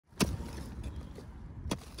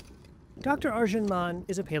Dr. Arjun Maan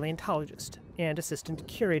is a paleontologist and assistant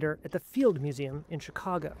curator at the Field Museum in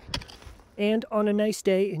Chicago. And on a nice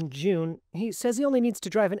day in June, he says he only needs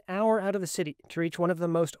to drive an hour out of the city to reach one of the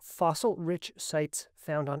most fossil-rich sites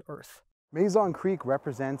found on Earth. Mazon Creek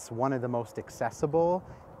represents one of the most accessible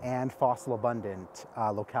and fossil-abundant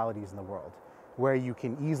localities in the world, where you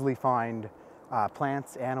can easily find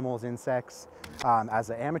plants, animals, insects.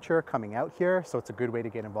 As an amateur coming out here, so it's a good way to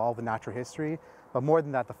get involved in natural history. But more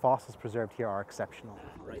than that, the fossils preserved here are exceptional.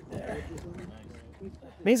 Right there.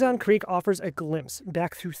 Mazon Creek offers a glimpse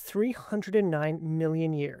back through 309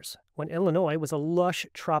 million years, when Illinois was a lush,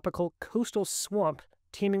 tropical, coastal swamp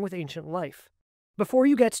teeming with ancient life. Before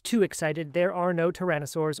you get too excited, there are no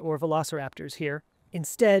tyrannosaurs or velociraptors here.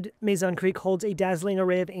 Instead, Mazon Creek holds a dazzling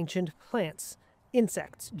array of ancient plants,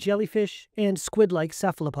 insects, jellyfish, and squid-like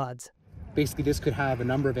cephalopods. Basically, this could have a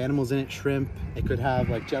number of animals in it, shrimp, it could have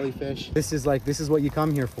like jellyfish. This is what you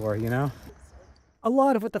come here for, you know? A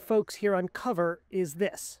lot of what the folks here uncover is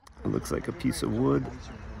this. It looks like a piece of wood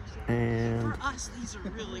and These are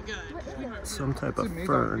really good. some type of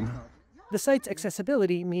fern. The site's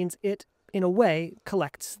accessibility means it, in a way,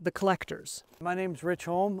 collects the collectors. My name's Rich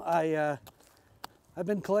Holm. I've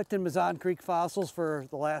been collecting Mazon Creek fossils for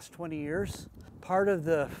the last 20 years. Part of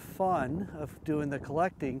the fun of doing the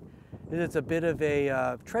collecting is it's a bit of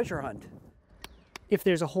a treasure hunt. If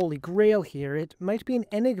there's a holy grail here, it might be an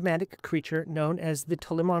enigmatic creature known as the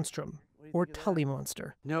Tullymonstrum, or Tully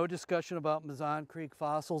monster. No discussion about Mazon Creek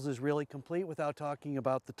fossils is really complete without talking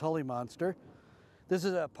about the Tully monster. This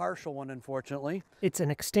is a partial one, unfortunately. It's an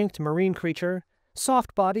extinct marine creature,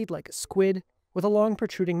 soft-bodied like a squid, with a long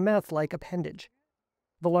protruding mouth-like appendage.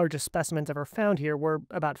 The largest specimens ever found here were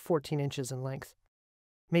about 14 inches in length.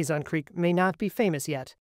 Mazon Creek may not be famous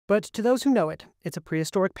yet, but to those who know it, it's a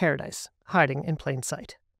prehistoric paradise, hiding in plain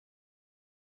sight.